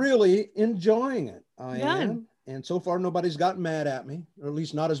 I am really enjoying it. I Yeah. am. And so far, nobody's gotten mad at me, or at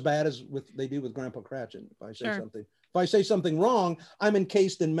least not as bad as they do with Grandpa Cratchit. If I say something wrong, I'm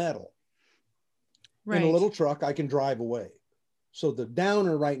encased in metal. Right. In a little truck, I can drive away. So the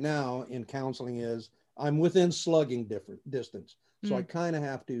downer right now in counseling is I'm within slugging distance. So I kind of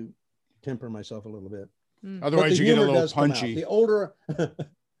have to temper myself a little bit. Otherwise you get a little punchy. The older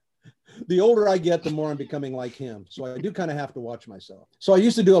I get, the more I'm becoming like him. So I do kind of have to watch myself. So I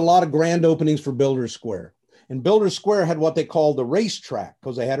used to do a lot of grand openings for Builders Square. And Builders Square had what they called the racetrack,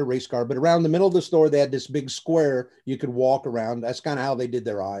 because they had a race car, but around the middle of the store, they had this big square you could walk around. That's kind of how they did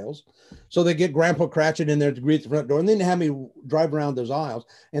their aisles. So they get Grandpa Cratchit in there to greet the front door, and then they have me drive around those aisles.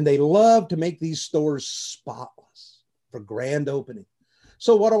 And they love to make these stores spotless for grand opening.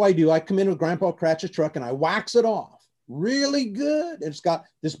 So what do? I come in with Grandpa Cratchit's truck and I wax it off really good. It's got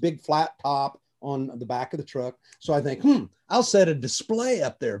this big flat top on the back of the truck. So I think, I'll set a display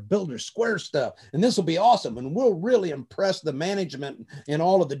up there, Builders Square stuff, and this will be awesome. And we'll really impress the management and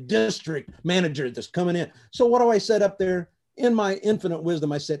all of the district managers that's coming in. So what do I set up there? In my infinite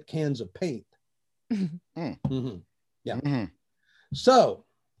wisdom, I set cans of paint. Yeah. So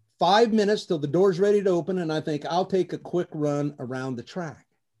 5 minutes till the door's ready to open. And I think I'll take a quick run around the track.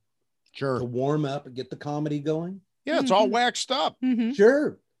 Sure. To warm up and get the comedy going. Yeah, it's all waxed up.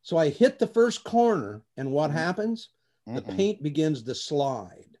 Sure. So I hit the first corner, and what happens? The paint begins to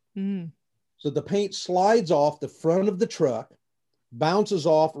slide. So the paint slides off the front of the truck, bounces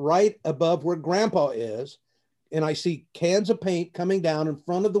off right above where Grandpa is, and I see cans of paint coming down in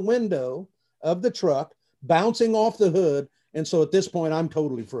front of the window of the truck, bouncing off the hood. And so at this point, I'm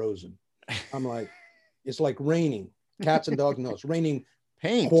totally frozen. I'm like, it's like raining. Cats and dogs know it's raining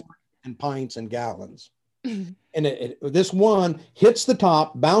Paint and pints and gallons. And this one hits the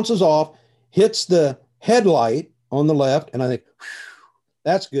top, bounces off, hits the headlight on the left, and I think,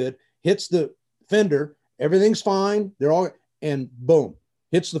 that's good. Hits the fender, everything's fine. They're all, and boom,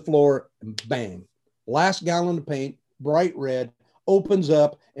 hits the floor, and bang. Last gallon of paint, bright red, opens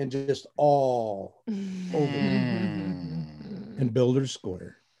up, and just all over. And Builders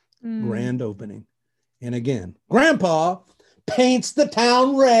Square, grand opening. And again, Grandpa paints the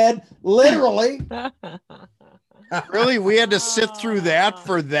town red, literally. Really? We had to sit through that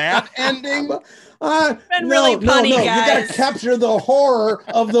for that ending? Really punny, guys. You got to capture the horror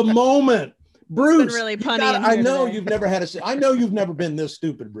of the moment. Bruce, really punny. I know today. you've never had I know you've never been this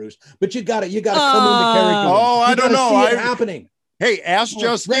stupid, Bruce, but you got to come into character. Oh, I don't know. See it happening. Hey, ask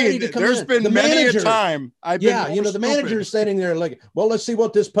Justine. There's been many a time I've been the manager is sitting there like, well, let's see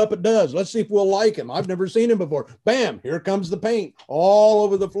what this puppet does. Let's see if we'll like him. I've never seen him before. Bam, here comes the paint all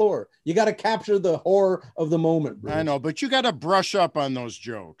over the floor. You got to capture the horror of the moment, Bruce. I know, but you got to brush up on those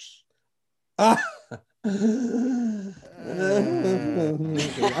jokes. I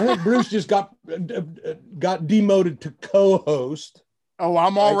think Bruce just got demoted to co-host. Oh,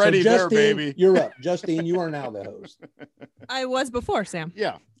 I'm already so Justine, there, baby. You're up. Justine, you are now the host. I was before, Sam.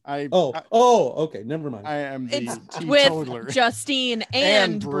 Yeah. Okay. Never mind. I am the with Justine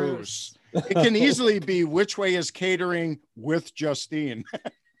and Bruce. It can easily be which way is catering with Justine.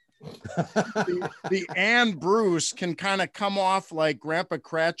 the and Bruce can kind of come off like Grandpa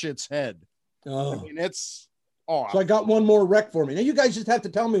Cratchit's head. Oh. I mean, it's off. So I got one more wreck for me. Now you guys just have to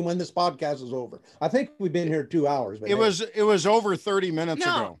tell me when this podcast is over. I think we've been here 2 hours. But it was over 30 minutes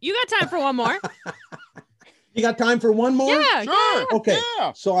ago. You got time for one more. You got time for one more? Yeah, sure. Okay.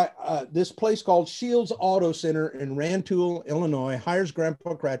 Yeah. So this place called Shields Auto Center in Rantoul, Illinois, hires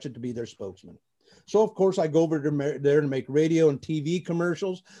Grandpa Cratchit to be their spokesman. So of course I go over there to make radio and TV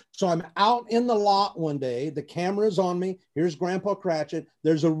commercials. So I'm out in the lot one day. The camera's on me. Here's Grandpa Cratchit.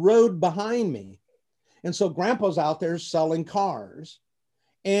 There's a road behind me. And so Grandpa's out there selling cars.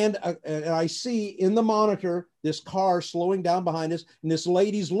 And I see in the monitor this car slowing down behind us. And this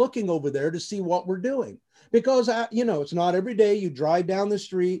lady's looking over there to see what we're doing. Because, it's not every day you drive down the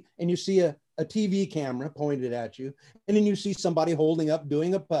street and you see a TV camera pointed at you. And then you see somebody holding up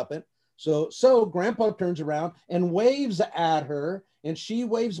doing a puppet. So Grandpa turns around and waves at her, and she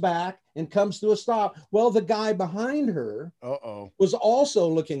waves back and comes to a stop. Well, the guy behind her was also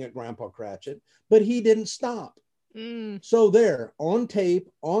looking at Grandpa Cratchit, but he didn't stop. So there, on tape,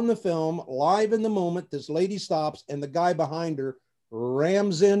 on the film, live in the moment, this lady stops, and the guy behind her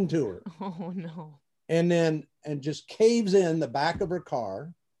rams into her. Oh, no. And just caves in the back of her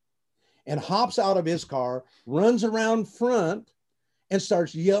car and hops out of his car, runs around front, and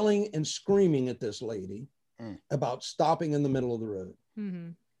starts yelling and screaming at this lady about stopping in the middle of the road.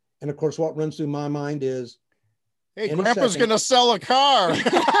 Mm-hmm. And of course, what runs through my mind is, hey, Grandpa's going to sell a car.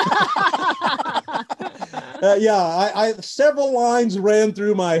 I several lines ran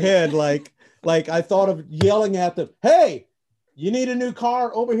through my head. Like I thought of yelling at them, hey, you need a new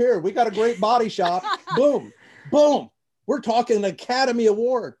car over here. We got a great body shop. Boom, boom. We're talking Academy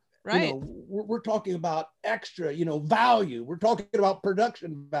Award. Right. We're talking about extra, value. We're talking about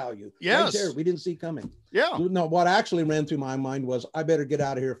production value. Yes. Right there, we didn't see coming. Yeah. No, what actually ran through my mind was I better get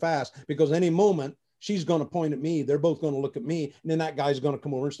out of here fast because any moment she's going to point at me. They're both going to look at me. And then that guy's going to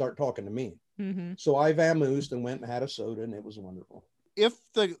come over and start talking to me. Mm-hmm. So I vamoosed and went and had a soda, and it was wonderful. If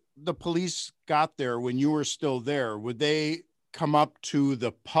the police got there when you were still there, would they come up to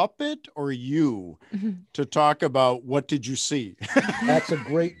the puppet or you to talk about what did you see? That's a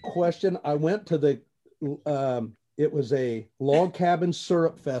great question. I went to it was a log cabin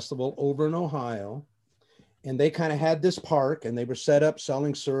syrup festival over in Ohio. And they kind of had this park and they were set up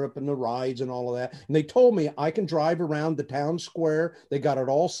selling syrup and the rides and all of that. And they told me I can drive around the town square. They got it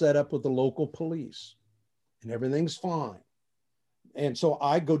all set up with the local police and everything's fine. And so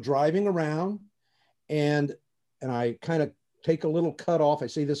I go driving around and I kind of take a little cut off. I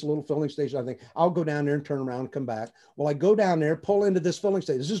see this little filling station. I think I'll go down there and turn around and come back. Well, I go down there, pull into this filling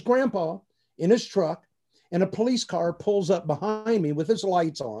station. This is Grandpa in his truck and a police car pulls up behind me with his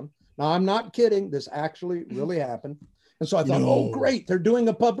lights on. Now, I'm not kidding. This actually really happened. And so I thought, oh, great. They're doing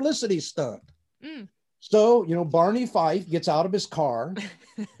a publicity stunt. So, Barney Fife gets out of his car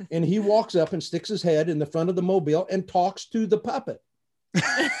and he walks up and sticks his head in the front of the mobile and talks to the puppet.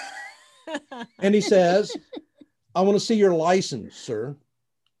 And he says, I want to see your license, sir.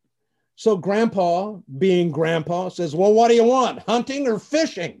 So Grandpa, being Grandpa, says, well, what do you want? Hunting or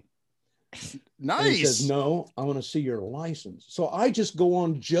fishing? Nice. And he says, no, I want to see your license. So I just go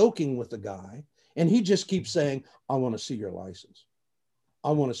on joking with the guy and he just keeps saying, I want to see your license. I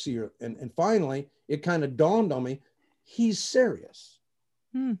want to see your, and finally it kind of dawned on me, he's serious.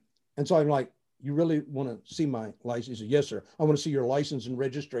 And so I'm like, you really want to see my license? He said, yes, sir. I want to see your license and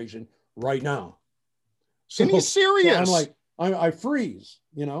registration right now. And he's serious. So I'm like, I freeze,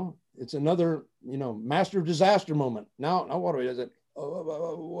 it's another, master of disaster moment. Now what do I do?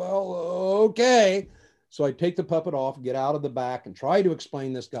 Well, okay. So I take the puppet off, get out of the back, and try to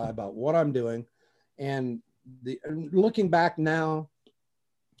explain this guy about what I'm doing. And looking back now,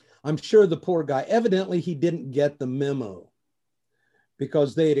 I'm sure the poor guy, evidently he didn't get the memo,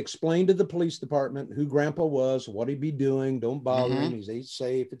 because they had explained to the police department who Grandpa was, what he'd be doing. Don't bother him. He's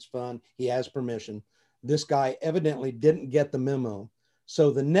safe. It's fun. He has permission. This guy evidently didn't get the memo.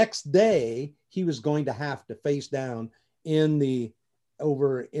 So the next day he was going to have to face down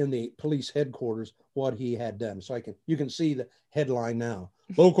over in the police headquarters what he had done. So you can see the headline now.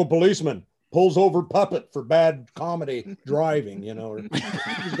 Local policeman pulls over puppet for bad comedy driving, or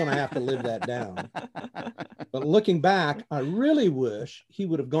he's going to have to live that down. But looking back, I really wish he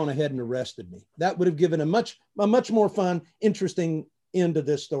would have gone ahead and arrested me. That would have given a much more fun, interesting end to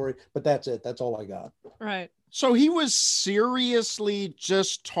this story. But that's it. That's all I got. Right. So he was seriously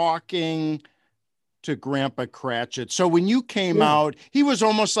just talking to Grandpa Cratchit. So when you came out, he was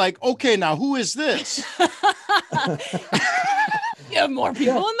almost like, okay, now who is this? You have more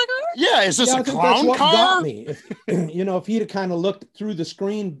people in the car? Yeah, is this a clown what car? Got me. If he'd have kind of looked through the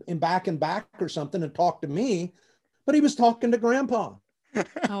screen and back or something and talked to me, but he was talking to Grandpa.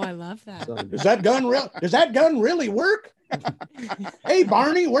 Oh, I love that. So, does that gun really work? Hey,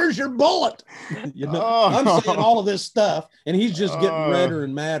 Barney, where's your bullet? I'm saying all of this stuff, and he's just getting redder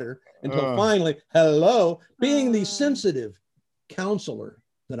and madder until finally, being the sensitive counselor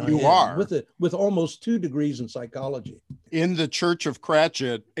that I am, with almost 2 degrees in psychology. In the Church of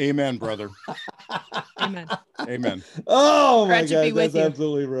Cratchit. Amen, brother. Amen. Amen. Oh, my Cratchit God, be with that's you.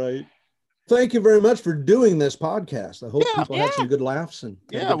 absolutely right. Thank you very much for doing this podcast. I hope people had some good laughs. And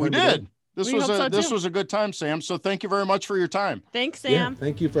we did. This We hope so, too. was a good time, Sam. So thank you very much for your time. Thanks, Yeah, Sam.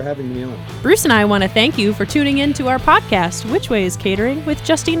 thank you for having me on. Bruce and I want to thank you for tuning in to our podcast, Which Way is Catering, with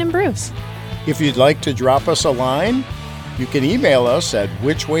Justine and Bruce. If you'd like to drop us a line, you can email us at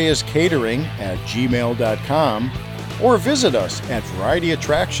whichwayiscatering@gmail.com or visit us at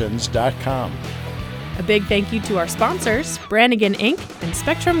varietyattractions.com. A big thank you to our sponsors, Brannigan Inc. and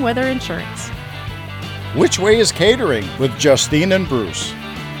Spectrum Weather Insurance. Which Way is Catering with Justine and Bruce.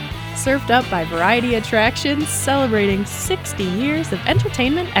 Served up by Variety Attractions, celebrating 60 years of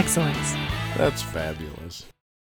entertainment excellence. That's fabulous.